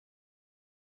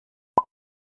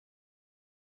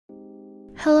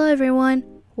Hello everyone!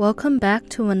 Welcome back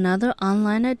to another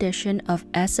online edition of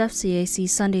SFCAC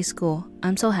Sunday School.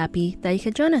 I'm so happy that you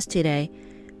could join us today.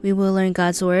 We will learn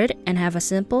God's Word and have a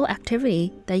simple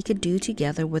activity that you could do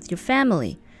together with your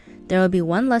family. There will be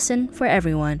one lesson for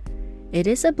everyone. It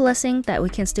is a blessing that we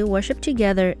can still worship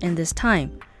together in this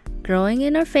time, growing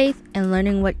in our faith and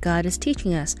learning what God is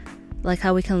teaching us, like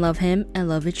how we can love Him and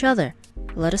love each other.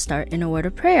 Let us start in a word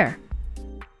of prayer.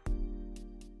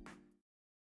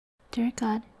 Dear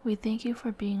God, we thank you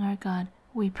for being our God.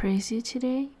 We praise you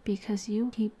today because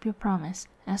you keep your promise.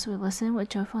 As we listen with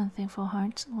joyful and thankful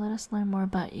hearts, let us learn more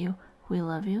about you. We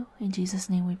love you. In Jesus'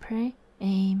 name we pray.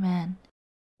 Amen.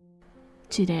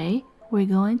 Today, we're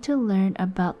going to learn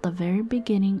about the very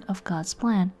beginning of God's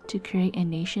plan to create a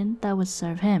nation that would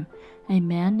serve Him. A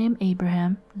man named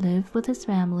Abraham lived with his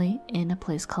family in a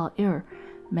place called Ur.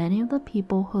 Many of the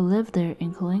people who lived there,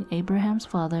 including Abraham's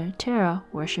father, Terah,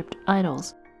 worshipped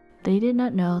idols. They did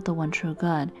not know the one true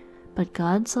God, but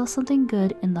God saw something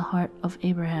good in the heart of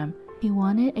Abraham. He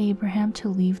wanted Abraham to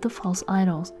leave the false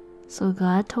idols. So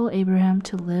God told Abraham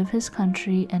to leave his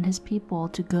country and his people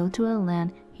to go to a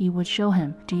land He would show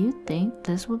him. Do you think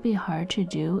this would be hard to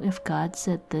do if God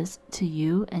said this to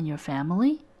you and your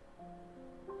family?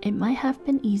 It might have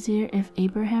been easier if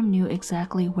Abraham knew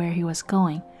exactly where he was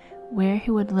going, where he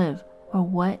would live, or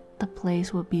what the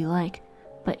place would be like.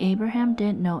 But Abraham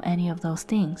didn't know any of those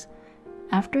things.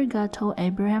 After God told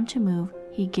Abraham to move,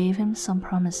 He gave him some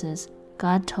promises.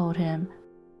 God told him,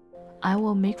 "I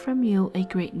will make from you a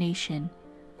great nation.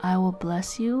 I will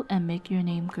bless you and make your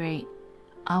name great.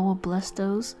 I will bless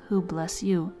those who bless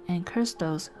you and curse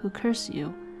those who curse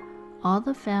you. All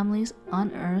the families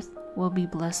on earth will be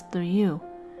blessed through you."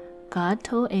 God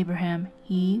told Abraham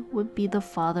he would be the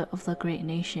father of the great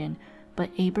nation, but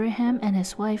Abraham and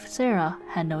his wife Sarah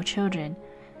had no children.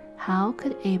 How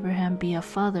could Abraham be a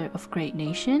father of great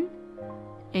nation?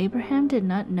 Abraham did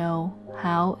not know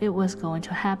how it was going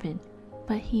to happen,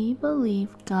 but he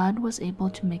believed God was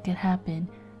able to make it happen.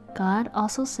 God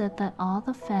also said that all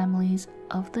the families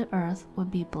of the earth would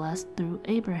be blessed through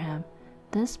Abraham.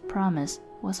 This promise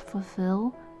was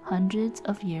fulfilled hundreds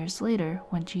of years later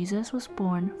when Jesus was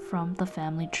born from the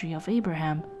family tree of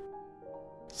Abraham.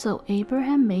 So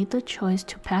Abraham made the choice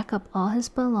to pack up all his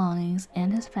belongings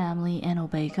and his family and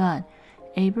obey God.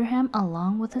 Abraham,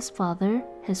 along with his father,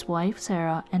 his wife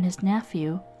Sarah, and his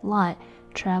nephew Lot,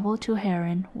 traveled to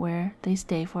Haran, where they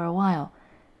stayed for a while.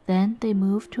 Then they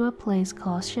moved to a place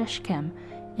called Shechem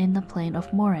in the plain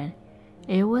of Moreh.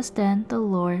 It was then the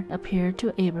Lord appeared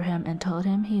to Abraham and told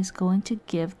him He is going to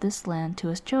give this land to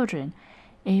his children.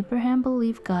 Abraham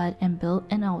believed God and built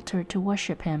an altar to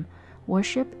worship Him.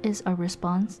 Worship is a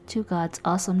response to God's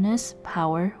awesomeness,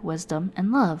 power, wisdom,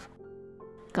 and love.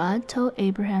 God told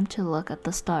Abraham to look at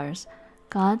the stars.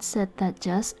 God said that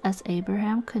just as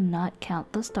Abraham could not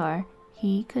count the star,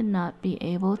 he could not be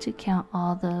able to count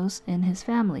all those in his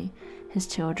family, his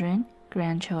children,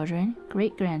 grandchildren,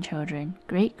 great-grandchildren,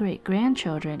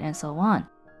 great-great-grandchildren, and so on.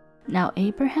 Now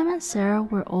Abraham and Sarah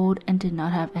were old and did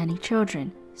not have any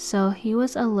children, so he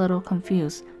was a little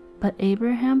confused. But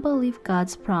Abraham believed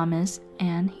God's promise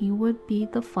and he would be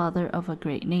the father of a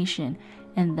great nation,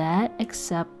 and that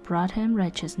accept brought him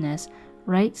righteousness,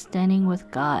 right standing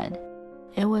with God.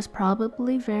 It was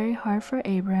probably very hard for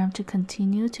Abraham to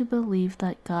continue to believe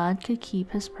that God could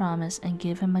keep His promise and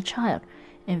give him a child.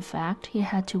 In fact, he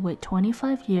had to wait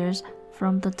 25 years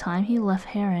from the time he left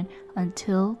Haran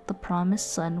until the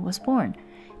promised son was born.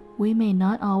 We may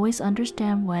not always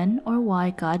understand when or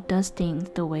why God does things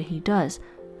the way He does,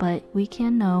 but we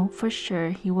can know for sure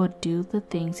He will do the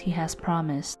things He has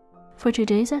promised. For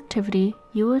today's activity,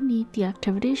 you will need the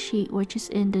activity sheet which is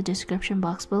in the description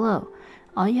box below.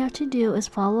 All you have to do is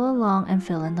follow along and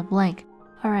fill in the blank.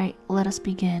 Alright, let us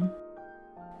begin.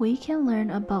 We can learn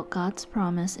about God's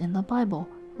promise in the Bible.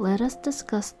 Let us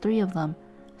discuss 3 of them.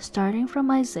 Starting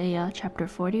from Isaiah chapter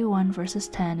 41 verses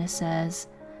 10, it says,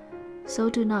 "So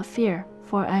do not fear,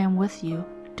 for I am with you.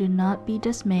 Do not be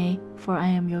dismayed, for I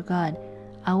am your God.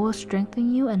 I will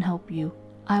strengthen you and help you.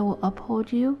 I will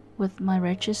uphold you with my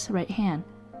righteous right hand."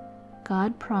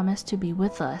 God promised to be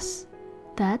with us.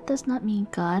 That does not mean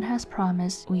God has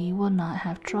promised we will not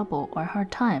have trouble or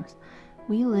hard times.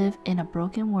 We live in a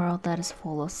broken world that is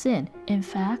full of sin. In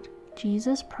fact,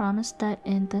 Jesus promised that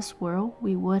in this world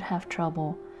we would have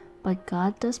trouble. But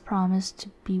God does promise to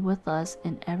be with us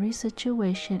in every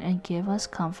situation and give us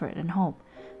comfort and hope.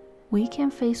 We can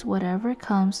face whatever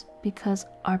comes because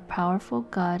our powerful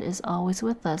God is always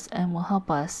with us and will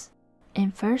help us.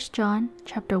 In 1 John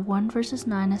chapter 1 verses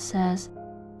 9 it says,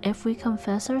 If we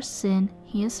confess our sin,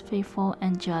 He is faithful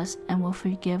and just and will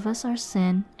forgive us our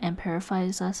sin and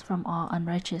purifies us from all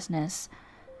unrighteousness.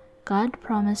 God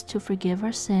promised to forgive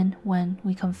our sin when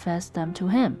we confess them to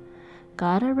Him.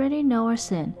 God already knows our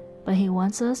sin, but He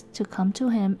wants us to come to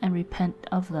Him and repent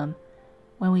of them.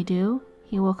 When we do,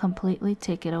 He will completely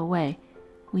take it away.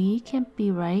 We can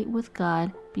be right with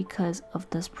God because of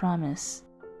this promise.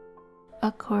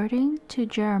 According to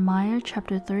Jeremiah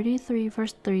chapter 33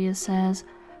 verse 3, it says,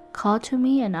 "Call to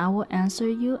me and I will answer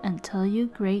you and tell you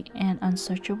great and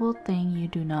unsearchable thing you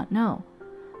do not know."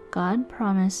 God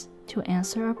promised to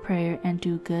answer our prayer and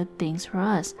do good things for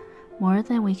us, more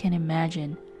than we can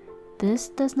imagine. This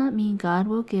does not mean God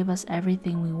will give us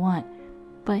everything we want,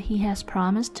 but He has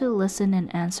promised to listen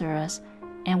and answer us,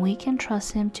 and we can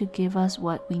trust Him to give us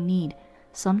what we need.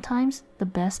 Sometimes the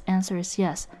best answer is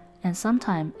yes, and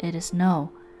sometimes it is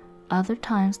no. Other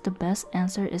times the best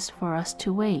answer is for us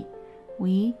to wait.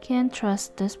 We can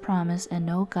trust this promise and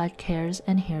know God cares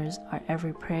and hears our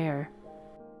every prayer.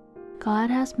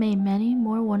 God has made many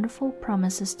more wonderful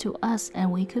promises to us,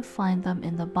 and we could find them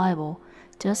in the Bible.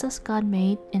 Just as God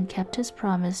made and kept His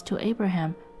promise to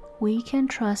Abraham, we can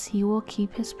trust He will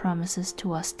keep His promises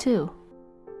to us too.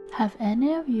 Have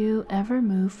any of you ever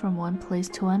moved from one place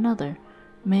to another?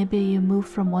 Maybe you moved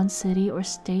from one city or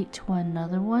state to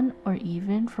another one, or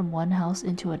even from one house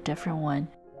into a different one.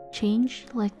 Change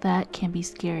like that can be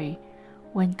scary.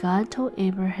 When God told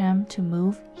Abraham to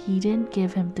move, He didn't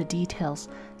give him the details,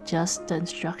 just the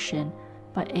instruction.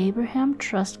 But Abraham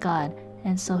trusted God,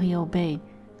 and so he obeyed.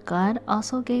 God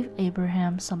also gave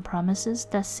Abraham some promises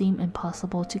that seem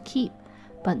impossible to keep,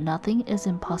 but nothing is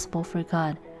impossible for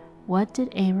God. What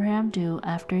did Abraham do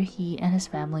after he and his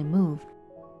family moved?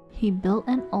 He built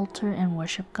an altar and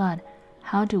worshiped God.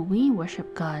 How do we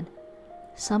worship God?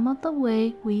 Some of the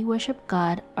way we worship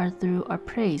God are through our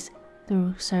praise,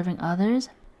 through serving others.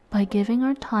 By giving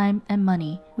our time and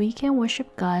money, we can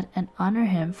worship God and honor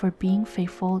Him for being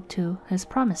faithful to His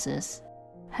promises.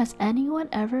 Has anyone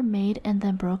ever made and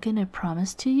then broken a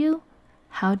promise to you?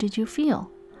 How did you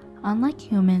feel? Unlike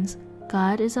humans,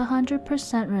 God is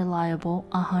 100% reliable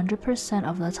 100%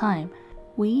 of the time.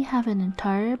 We have an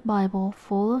entire Bible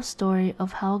full of story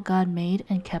of how God made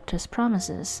and kept His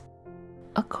promises.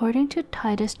 According to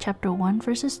Titus chapter 1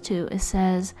 verses 2, it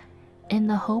says, "In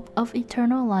the hope of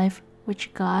eternal life,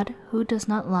 which God, who does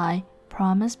not lie,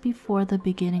 promised before the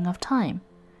beginning of time."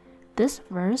 This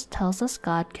verse tells us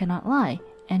God cannot lie,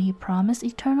 and He promised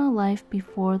eternal life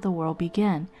before the world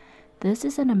began. This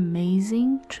is an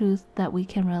amazing truth that we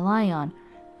can rely on.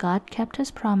 God kept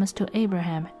His promise to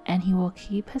Abraham, and He will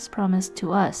keep His promise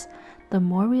to us. The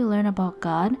more we learn about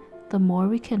God, the more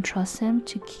we can trust Him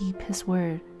to keep His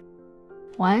word.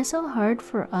 Why is it so hard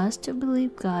for us to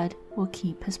believe God will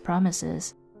keep His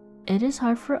promises? It is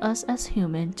hard for us as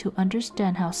humans to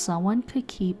understand how someone could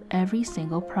keep every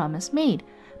single promise made,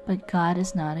 but God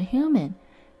is not a human.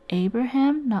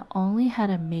 Abraham not only had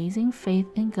amazing faith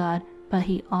in God, but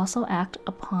he also acted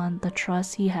upon the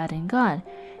trust he had in God.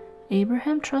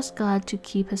 Abraham trusts God to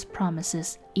keep His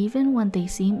promises, even when they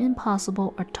seem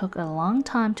impossible or took a long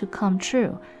time to come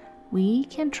true. We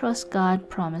can trust God's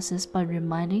promises by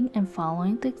reminding and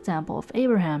following the example of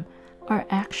Abraham. Our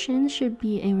actions should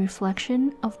be a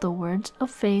reflection of the words of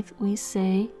faith we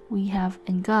say we have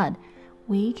in God.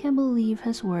 We can believe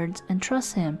His words and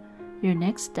trust Him. Your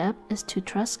next step is to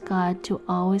trust God to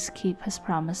always keep His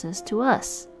promises to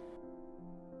us.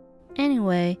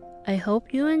 Anyway, I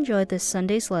hope you enjoyed this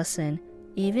Sunday's lesson.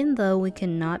 Even though we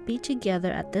cannot be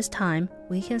together at this time,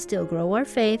 we can still grow our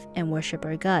faith and worship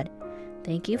our God.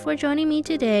 Thank you for joining me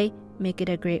today. Make it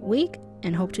a great week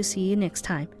and hope to see you next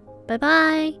time.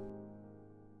 Bye-bye!